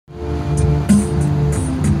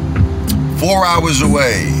4 hours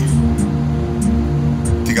away. I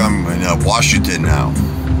think I'm in Washington now.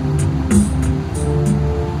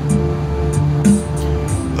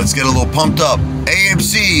 Let's get a little pumped up.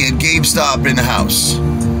 AMC and GameStop in the house.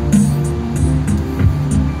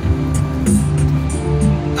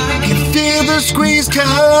 I can feel the squeeze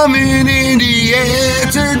coming in the air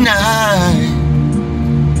tonight.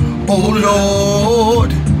 Oh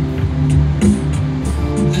Lord,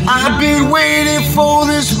 I've been waiting for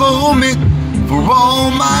this moment for all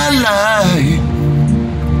my life.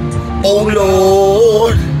 Oh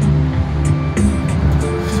Lord,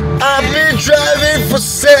 I've been driving for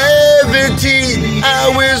 17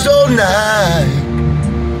 hours all night.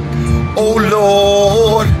 Oh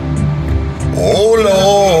Lord, oh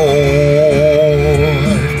Lord.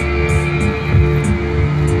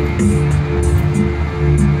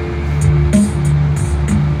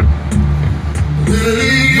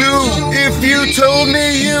 If you told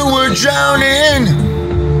me you were drowning,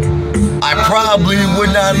 I probably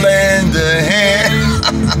would not lend a hand.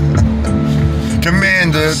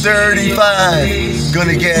 Commander 35,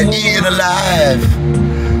 gonna get eaten alive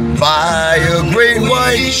by a great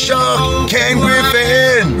white shark, Ken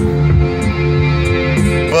Griffin.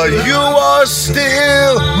 But you are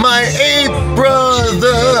still my ape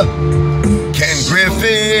brother. Ken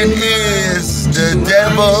Griffin is the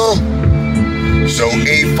devil. So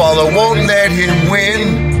a father won't let him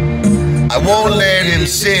win. I won't let him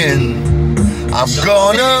sin. I'm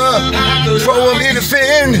gonna throw him in the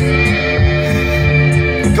fin.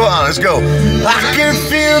 Come on, let's go. I can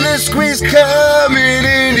feel the squeeze coming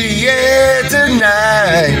in the air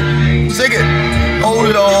tonight. Sing it. Oh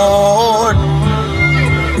Lord,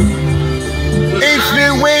 it's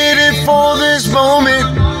been waiting for this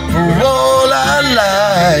moment for all our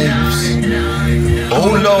lives.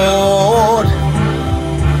 Oh Lord,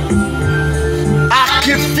 I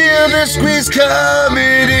can feel the squeeze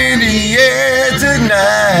coming in the air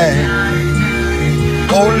tonight.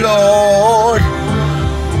 Oh Lord,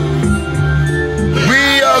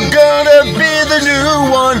 we are gonna be the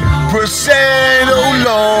new 1%. Oh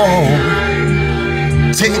Lord,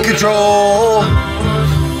 take control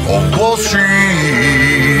of Wall Street.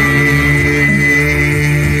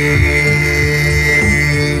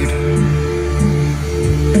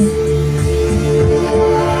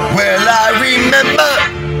 Well,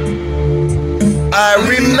 I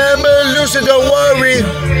remember, Lucy, don't worry.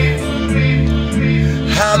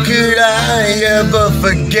 How could I ever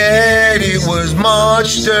forget? It was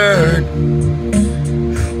March 3rd.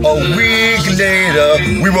 A week later,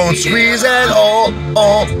 we won't squeeze at all.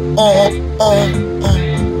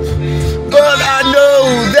 But I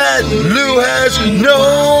know that Lou has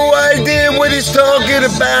no idea what he's talking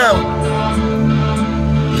about.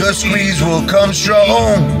 The squeeze will come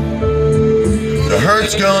strong. The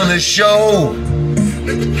hurt's gonna show.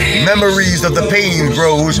 Memories of the pain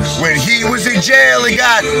grows when he was in jail and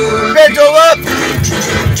got bent up.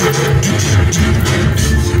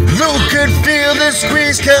 Lou could feel the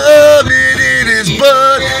squeeze coming in his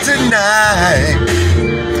blood tonight.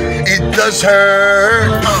 It does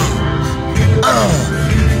hurt.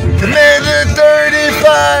 Commander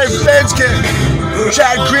 35, let's get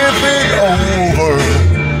Chad Griffin over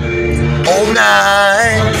all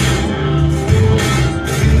night.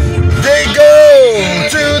 They go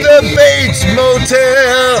to the Bates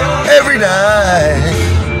Motel every night.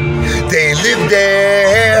 They live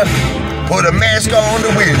there, put a mask on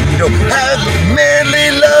the window, have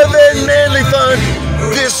manly love and manly fun,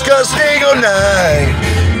 disgusting all night.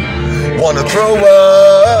 Wanna throw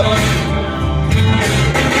up,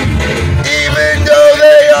 even though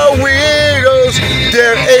they are widows,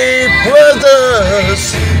 they're ape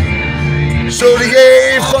brothers. So the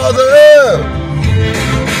ape father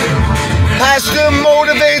has to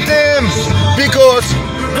motivate them, because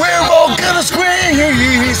we're all gonna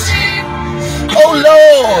squeeze. Oh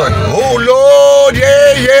Lord,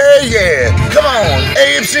 yeah. Come on,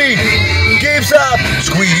 AMC, GameStop,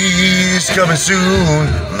 squeeze coming soon.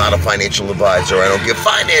 I'm not a financial advisor. I don't give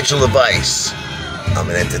financial advice. I'm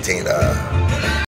an entertainer.